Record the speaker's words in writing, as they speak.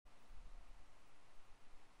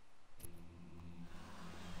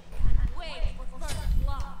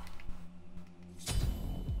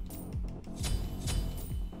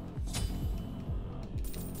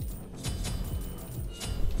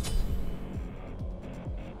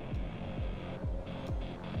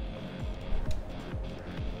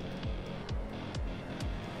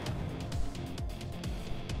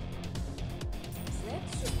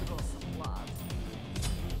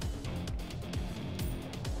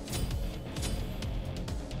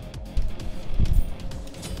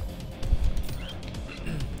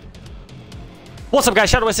What's up,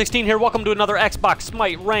 guys? Shadow16 here. Welcome to another Xbox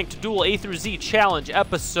Smite Ranked Duel A through Z Challenge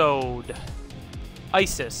episode.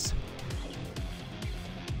 ISIS.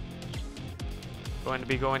 Going to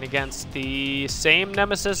be going against the same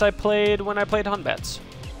nemesis I played when I played Hunbats.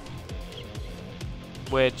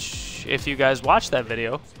 Which, if you guys watched that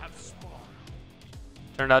video,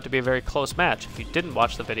 turned out to be a very close match. If you didn't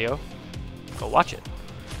watch the video, go watch it.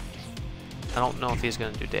 I don't know if he's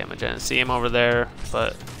going to do damage. I didn't see him over there,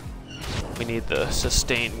 but we need the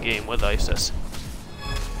sustained game with ISIS.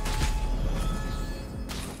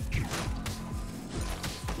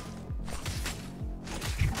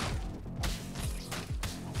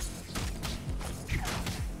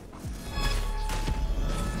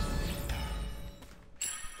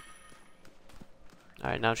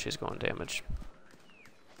 Alright, now she's going damage.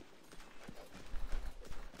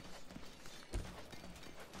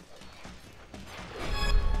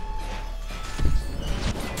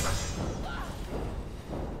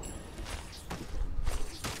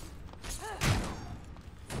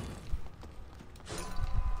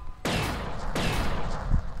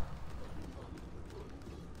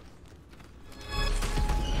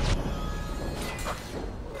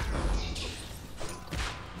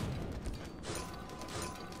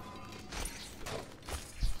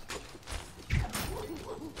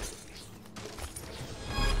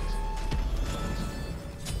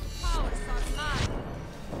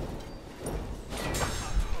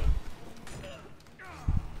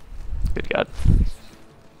 Good God.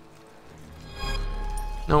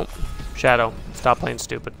 Nope. Shadow, stop playing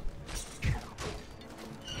stupid.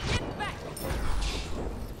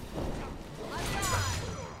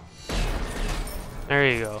 There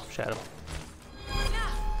you go, Shadow.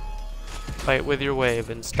 Fight with your wave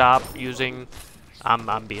and stop using...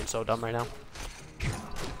 I'm being so dumb right now.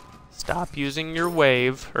 Stop using your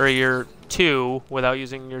wave, or your 2, without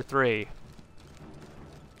using your 3.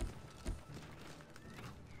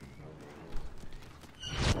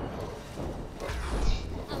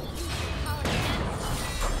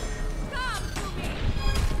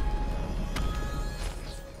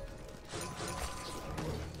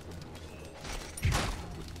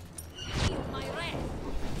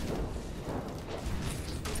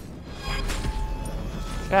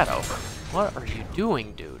 Shadow, what are you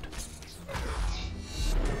doing, dude?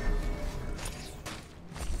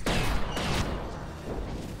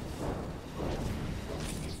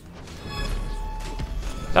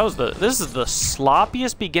 This is the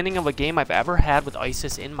sloppiest beginning of a game I've ever had with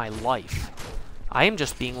ISIS in my life. I am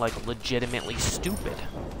just being like legitimately stupid.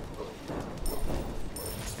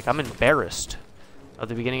 Like, I'm embarrassed of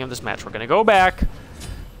the beginning of this match. We're gonna go back.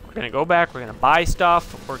 We're gonna buy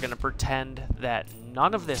stuff. We're gonna pretend that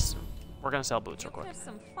none of this... We're gonna sell boots real quick.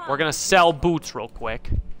 We're gonna sell boots real quick.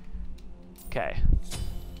 Okay.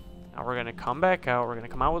 Now we're gonna come back out. We're gonna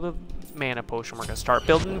come out with a mana potion. We're gonna start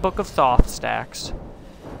building Book of Thoth stacks.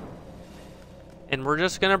 And we're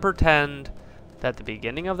just gonna pretend that the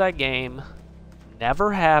beginning of that game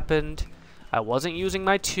never happened. I wasn't using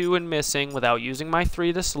my 2 and missing without using my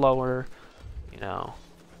 3 to slower. You know,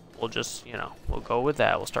 we'll just, you know, we'll go with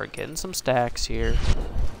that. We'll start getting some stacks here.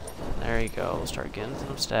 There you go. We'll start getting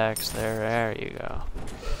some stacks there. There you go.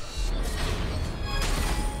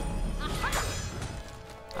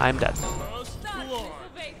 I'm dead.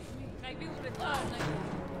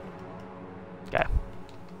 Okay.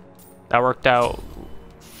 That worked out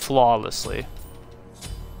flawlessly.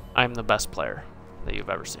 I'm the best player that you've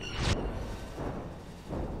ever seen.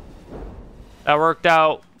 That worked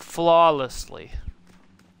out flawlessly.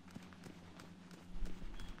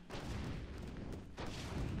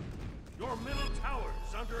 Your middle tower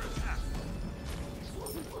is under attack.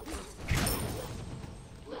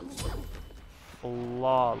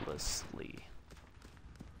 Flawlessly.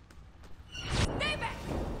 Stay back.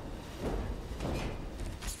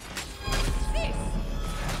 This.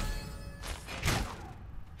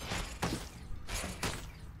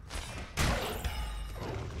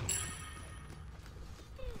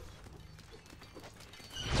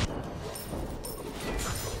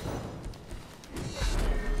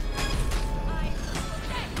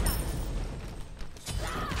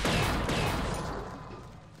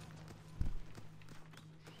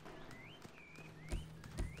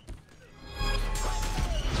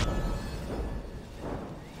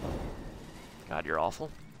 God, you're awful.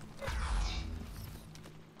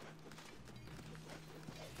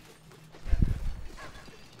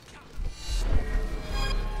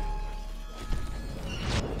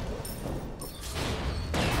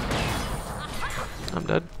 I'm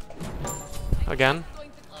dead. Again.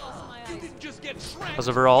 Because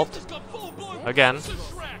of her ult. Again.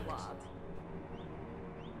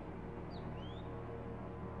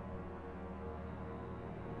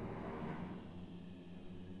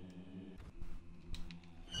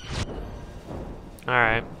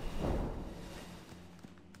 Alright.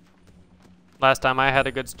 Last time I had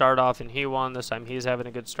a good start off and he won. This time he's having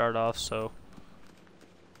a good start off, so.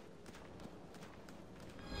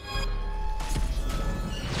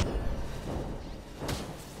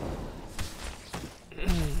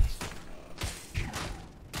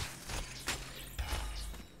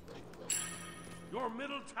 Your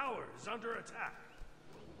middle tower is under attack.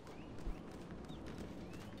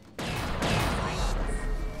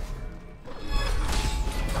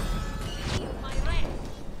 My wrath.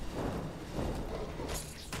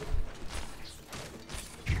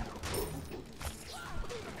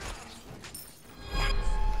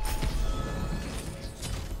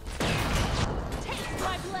 Take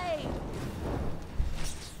my blade.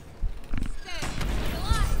 Stand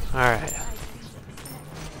alive. Alright.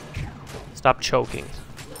 Stop choking.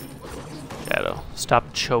 Shadow,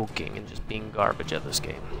 stop choking and just being garbage at this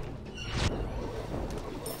game.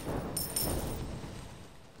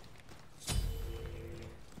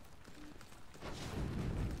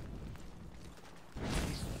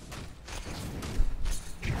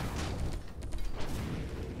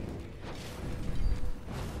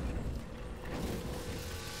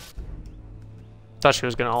 Thought she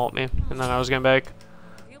was gonna ult me, and then I was gonna be like,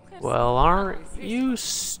 well, aren't you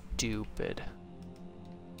stupid?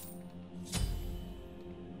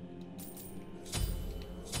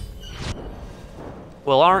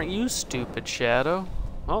 Well, aren't you stupid, Shadow?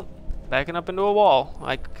 Well, backing up into a wall.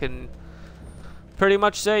 I can pretty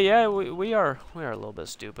much say, yeah, we are a little bit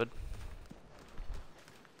stupid.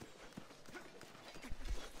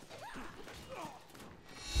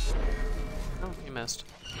 Oh, you missed.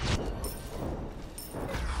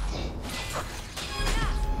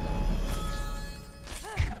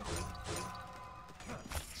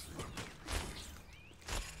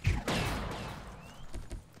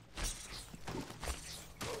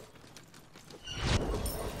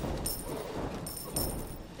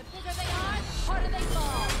 The bigger they are, the harder they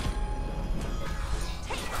fall.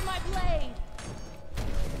 Take my blade.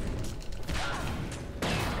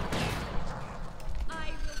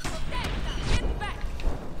 I will protect them. Get back.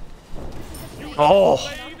 Oh,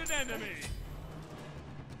 Slayed an enemy.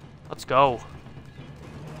 let's go.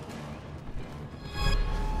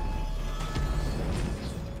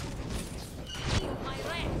 Feel my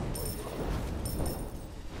wrath.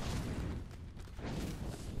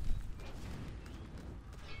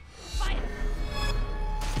 Fire.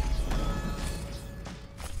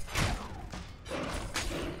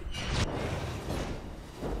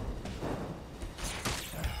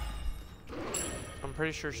 I'm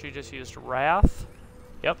pretty sure she just used Wrath.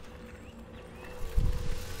 Yep.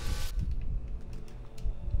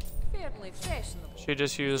 Fairly fashionable. She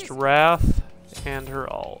just used Wrath and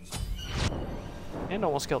her ult. And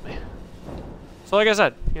almost killed me. So like I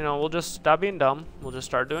said, you know, we'll just stop being dumb. We'll just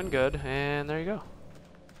start doing good, and there you go.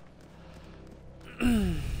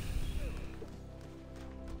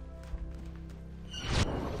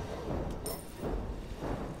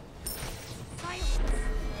 Silence.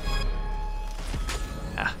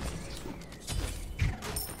 Ah.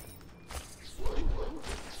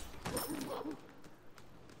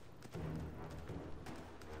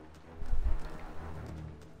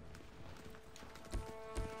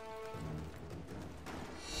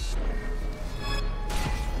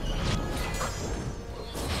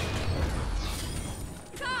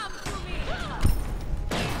 Come to me.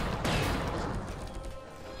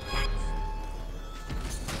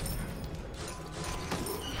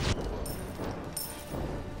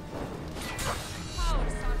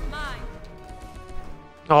 Powers are mine.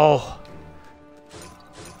 Oh.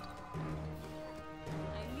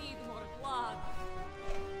 I need more blood.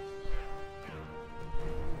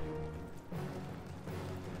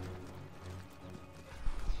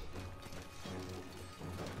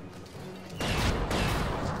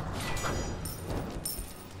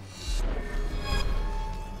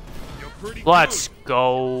 You're pretty Let's good. Just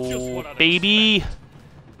go, what I'd baby.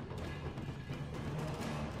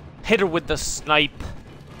 Hit her with the snipe.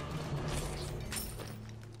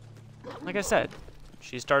 Like I said,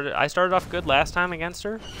 I started off good last time against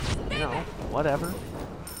her. You know, whatever.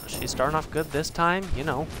 She's starting off good this time. You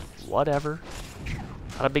know, whatever.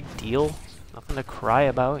 Not a big deal. Nothing to cry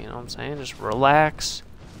about. You know what I'm saying? Just relax.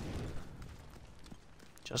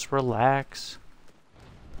 Just relax.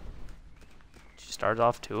 She started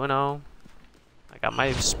off 2-0. I got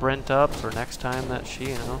my sprint up for next time that she,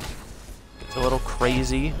 you know, gets a little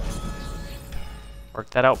crazy.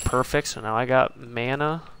 Worked that out perfect, so now I got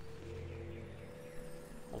mana.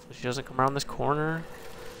 Hopefully she doesn't come around this corner.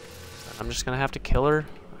 I'm just gonna have to kill her.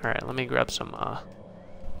 Alright, let me grab some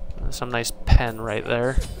nice pen right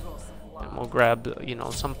there. And we'll grab, you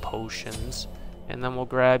know, some potions. And then we'll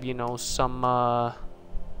grab, you know, some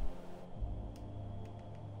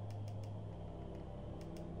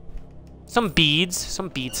beads. Some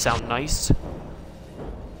beads sound nice.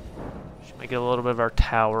 Should make it a little bit of our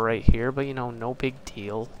tower right here, but you know, no big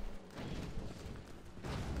deal.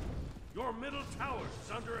 Your middle tower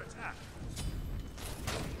is under attack.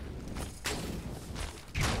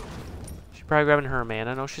 She's probably grabbing her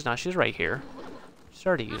mana. No, she's not. She's right here. She's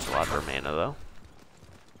already used a lot of her mana, though.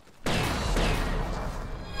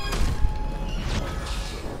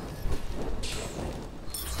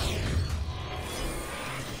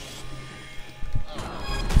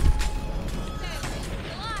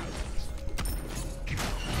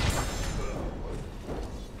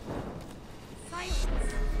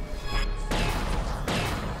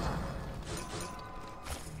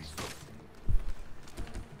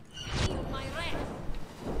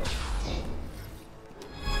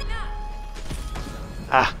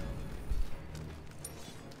 Ah.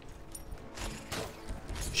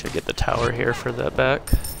 Should get the tower here for that back.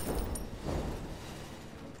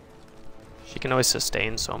 She can always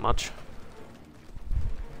sustain so much.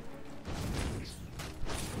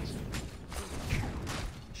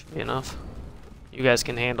 Should be enough. You guys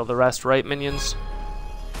can handle the rest, right, minions?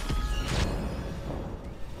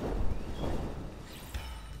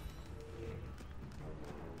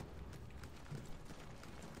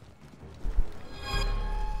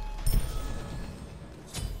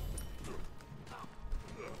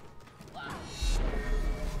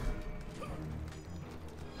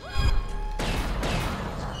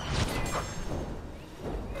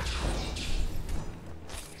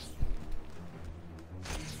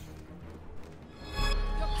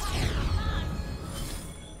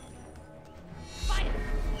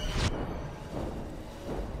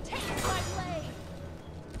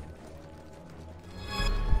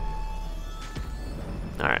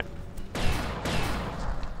 Alright.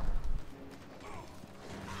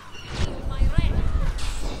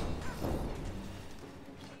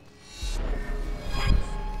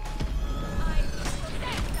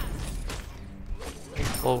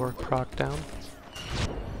 Bulwark proc down.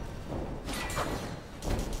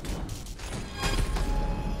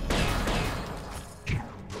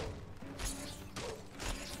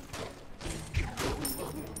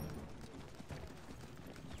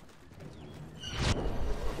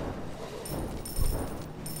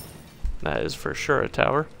 That is for sure a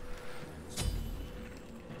tower.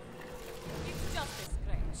 It's just a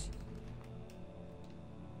scratch.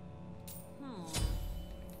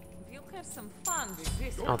 We'll have some fun with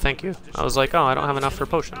this. Oh, thank you. I was like, oh, I don't have enough for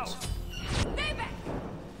potions. Stay back.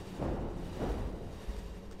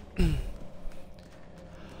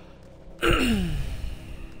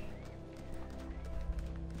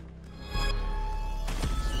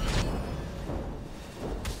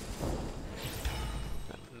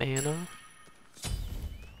 Mana.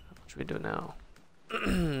 What should we do now?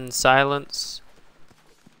 Silence.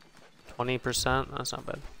 20%. That's not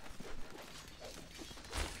bad.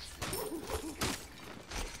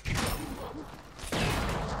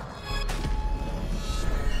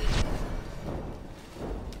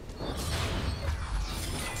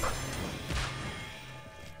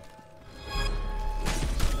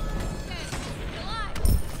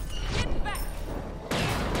 Get back.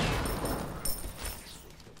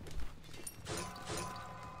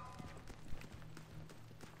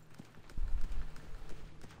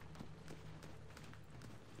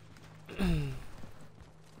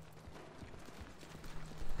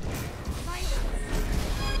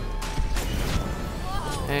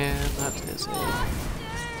 And that is it.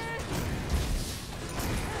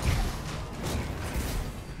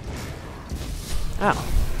 Ow.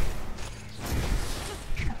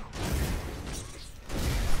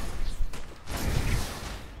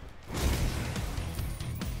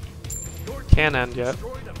 Can't end yet.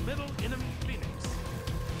 Destroyed a middle enemy phoenix.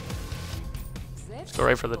 Let's go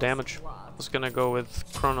right for the damage. I was gonna go with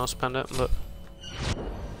Chronos Pendant, but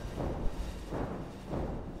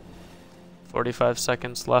 45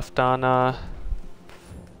 seconds left on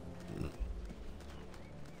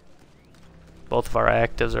both of our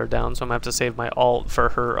actives are down, so I'm gonna have to save my ult for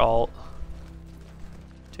her ult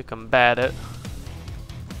to combat it.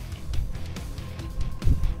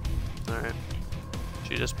 Alright.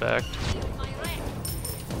 She just backed.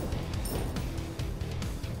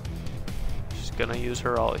 She's gonna use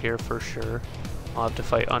her ult here for sure. I'll have to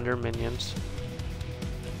fight under minions.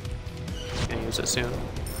 She's gonna use it soon.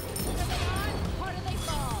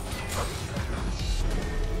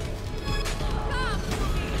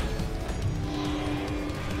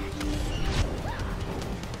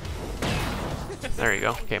 There you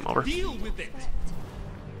go. Game over. Deal with it.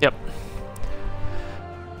 Yep.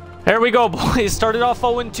 There we go, boys. Started off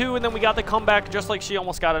 0-2, and then we got the comeback just like she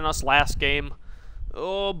almost got in us last game.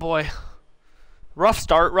 Oh, boy. Rough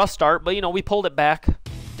start, but, you know, we pulled it back.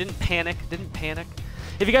 Didn't panic.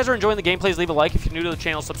 If you guys are enjoying the gameplays, leave a like. If you're new to the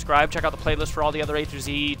channel, subscribe. Check out the playlist for all the other A through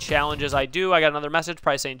Z challenges I do. I got another message,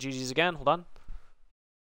 probably saying GG's again. Hold on.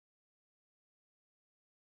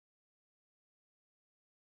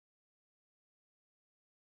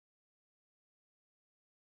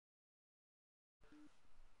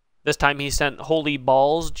 This time he sent holy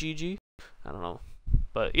balls, GG. I don't know.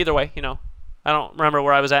 But either way, you know, I don't remember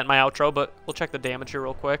where I was at in my outro, but we'll check the damage here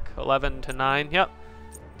real quick. 11-9. Yep.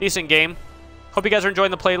 Decent game. Hope you guys are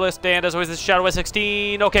enjoying the playlist. And as always, this is Shadow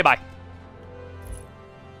 16. Okay, bye.